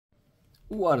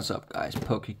What is up, guys?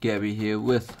 PokeGabby here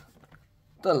with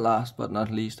the last but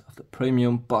not least of the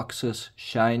premium boxes,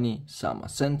 shiny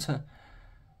Zamazenta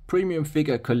premium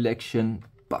figure collection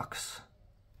box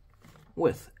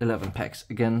with 11 packs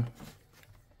again,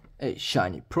 a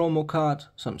shiny promo card,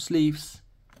 some sleeves,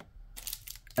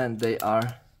 and they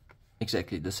are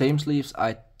exactly the same sleeves.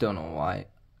 I don't know why.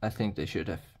 I think they should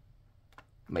have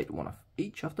made one of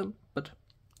each of them, but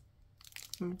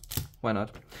why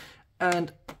not?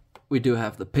 And we do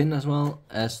have the pin as well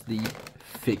as the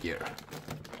figure.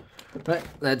 Right,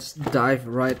 let's dive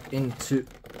right into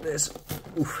this.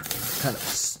 Oof, kind of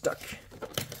stuck.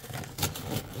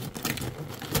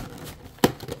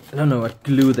 I don't know what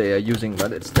glue they are using,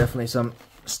 but it's definitely some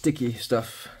sticky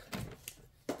stuff.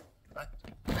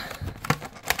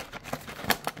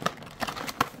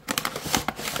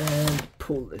 And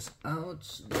pull this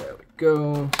out. There we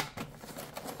go.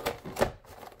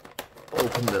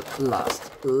 Open the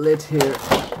last lid here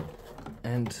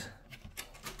and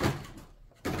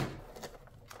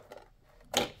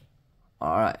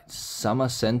alright,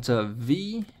 Zamazenta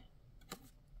V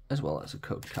as well as a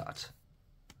code card.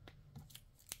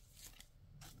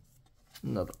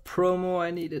 Another promo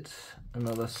I needed,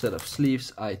 another set of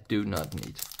sleeves I do not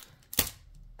need,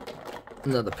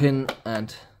 another pin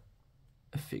and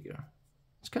a figure.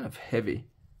 It's kind of heavy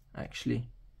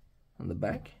actually on the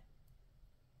back.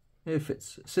 If it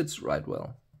sits right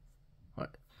well. All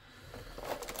right.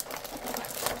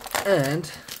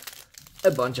 And a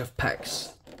bunch of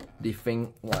packs. The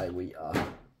thing why we are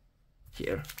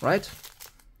here, right?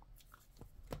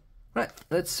 Right,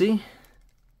 let's see.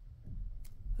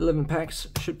 11 packs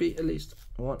should be at least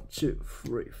 1, 2,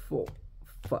 3, 4,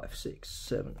 5, 6,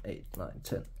 7, 8, 9,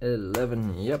 10,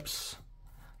 11. Yeps.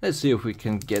 Let's see if we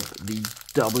can get the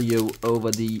W over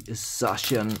the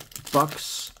Zacian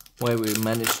box, where we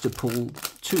managed to pull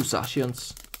 2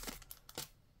 Zacians.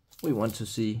 We want to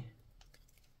see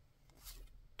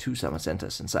 2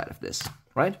 Zamazentas inside of this,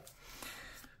 right?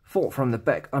 4 from the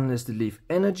back, unless they leave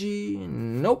energy.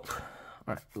 Nope.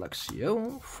 Alright,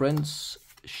 Luxio, Friends,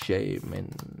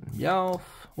 Shaman,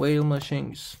 Meowth, Whale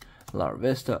Machines,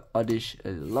 Larvesta, Oddish,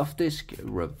 Loftisk,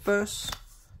 Reverse.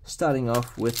 Starting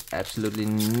off with absolutely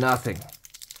nothing.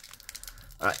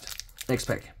 Alright, next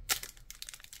pack.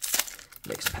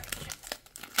 Next pack.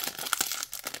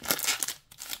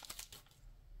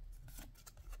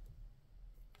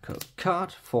 Code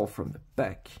card, 4 from the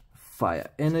back.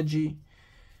 Fire Energy.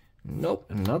 Nope,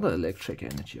 another Electric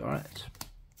Energy, alright.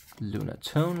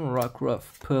 Lunatone,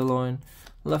 Rockruff, Purloin,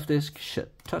 Loftisk,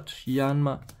 Chatot,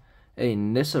 Yanma, a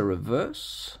Nessa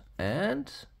Reverse,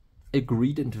 and a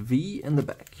Greedent V in the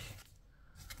back.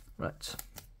 Right.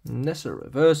 Nessa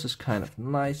Reverse is kind of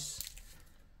nice,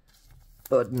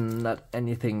 but not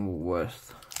anything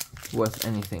worth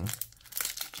anything.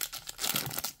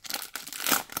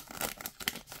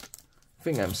 I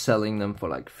think I'm selling them for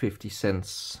like 50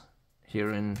 cents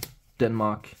here in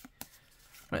Denmark.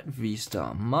 Right,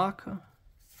 V-Star Marker,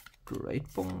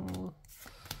 Great Ball,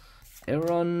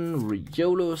 Aeron,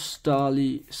 Riolo,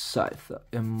 Starly, Scyther,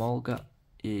 Emolga,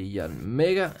 Ian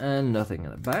Mega, and nothing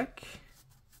in the back.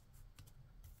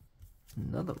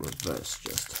 Another reverse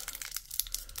just.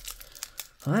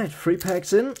 Alright, 3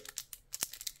 packs in.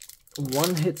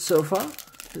 1 hit so far.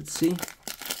 Let's see.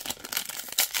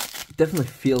 It definitely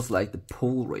feels like the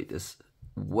pull rate is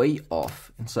way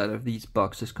off inside of these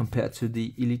boxes compared to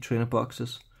the Elite Trainer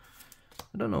boxes.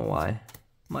 I don't know why.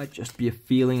 Might just be a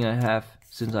feeling I have,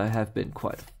 since I have been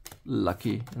quite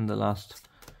lucky in the last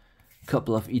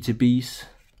couple of ETBs.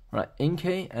 Right,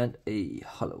 Inkay and a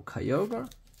Hollow Kyogre.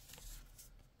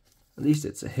 At least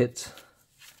it's a hit.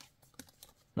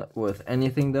 Not worth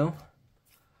anything though.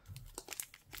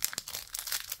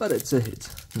 But it's a hit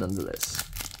nonetheless.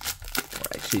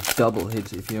 Or actually double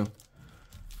hit if you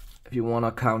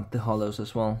wanna count the hollows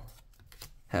as well.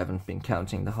 Haven't been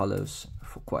counting the hollows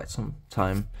for quite some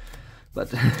time.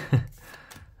 But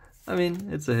I mean,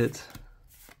 it's a hit.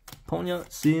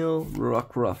 Ponya, Seal,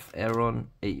 Rockruff, Aeron,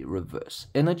 a Reverse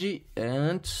Energy,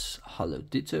 and Hollow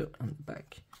Ditto on the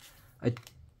back. I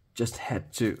just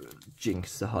had to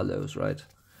jinx the hollows, right?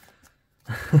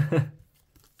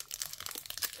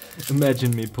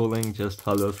 Imagine me pulling just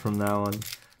hollows from now on.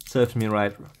 Serves me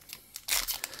right.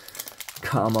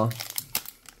 Karma.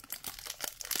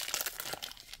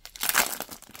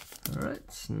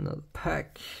 Alright, another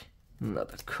pack,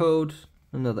 another code,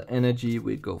 another energy.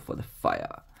 We go for the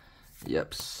fire.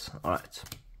 Yeps. Alright.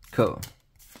 Cool.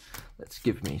 Let's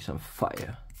give me some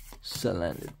fire.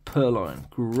 Salandit, Purloin,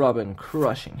 Grubbin,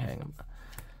 Crushing Hammer.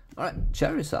 Alright,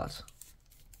 Charizard.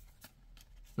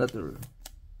 Not the room.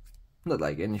 Not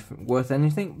like anything worth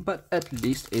anything, but at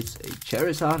least it's a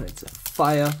Charizard, it's a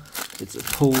fire, it's a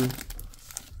pool.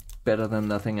 Better than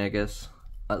nothing, I guess.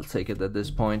 I'll take it at this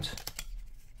point.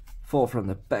 4 from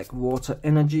the back, water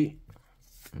energy.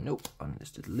 Nope,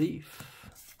 unlisted leaf.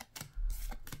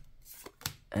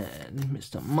 And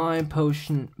Mr. Mime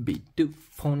Potion, Bidoof,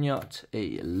 Ponyard,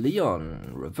 a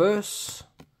Leon reverse.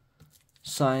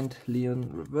 Signed Leon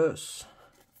reverse.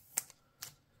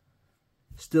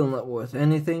 Still not worth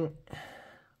anything.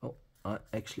 Oh, I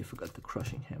actually forgot the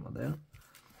crushing hammer there.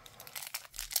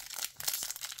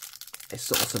 I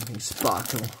saw something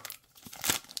sparkle.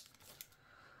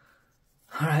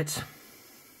 Alright.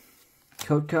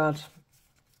 Code card.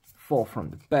 4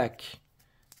 from the back.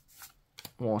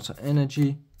 Water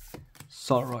energy.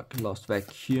 Solrock, Lost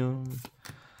Vacuum.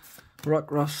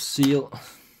 Rockruff, Seal.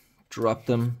 Drop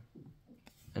them.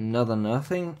 Another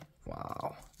nothing.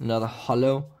 Wow. Another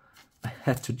hollow. I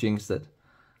had to jinx it.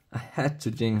 I had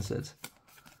to jinx it.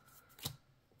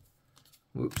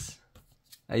 Whoops.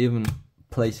 I even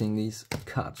placing these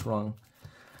cards wrong.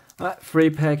 Alright,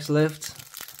 3 packs left.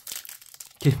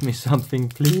 Give me something,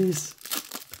 please.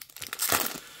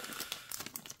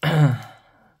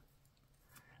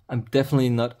 I'm definitely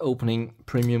not opening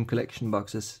premium collection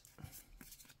boxes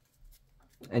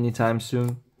anytime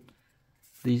soon.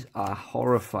 These are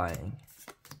horrifying.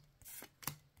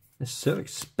 They're so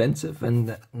expensive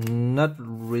and not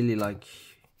really like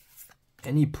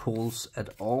any pulls at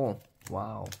all.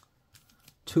 Wow.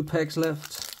 2 packs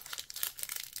left.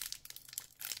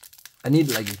 I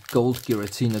need like a gold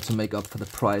Giratina to make up for the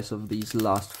price of these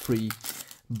last 3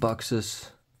 boxes.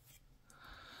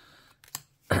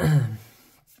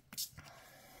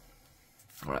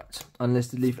 Alright,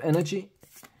 unlisted leaf energy.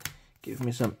 Give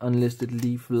me some unlisted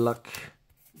leaf luck.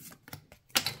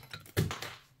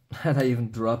 And I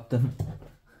even dropped them.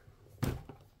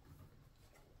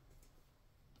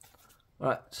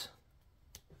 Alright.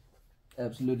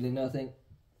 Absolutely nothing.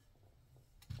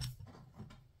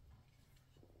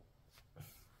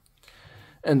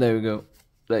 And there we go.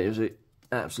 There you see.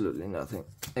 Absolutely nothing.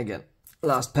 Again.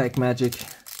 Last pack magic.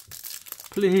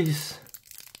 Please.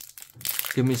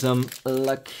 Give me some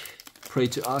luck. Pray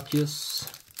to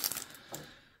Arceus.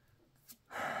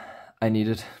 I need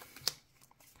it.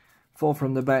 4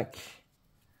 from the back.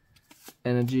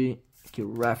 Energy.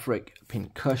 Giraffric.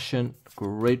 Pincushion.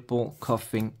 Great Ball.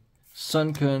 Coughing.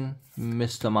 Sunkern.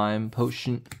 Mr. Mime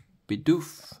Potion.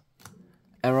 Bidoof.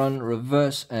 Aaron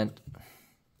reverse and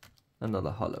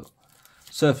another hollow.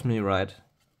 Serves me right,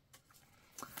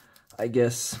 I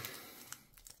guess,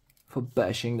 for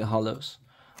bashing the hollows.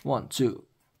 1, 2,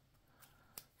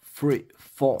 3,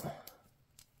 4,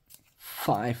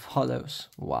 5 hollows.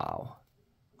 Wow,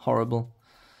 horrible.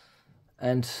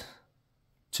 And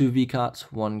 2 V cards,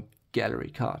 1 gallery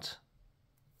card.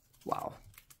 Wow.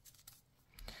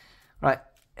 Right,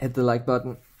 hit the like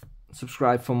button,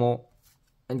 subscribe for more,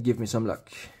 and give me some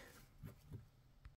luck.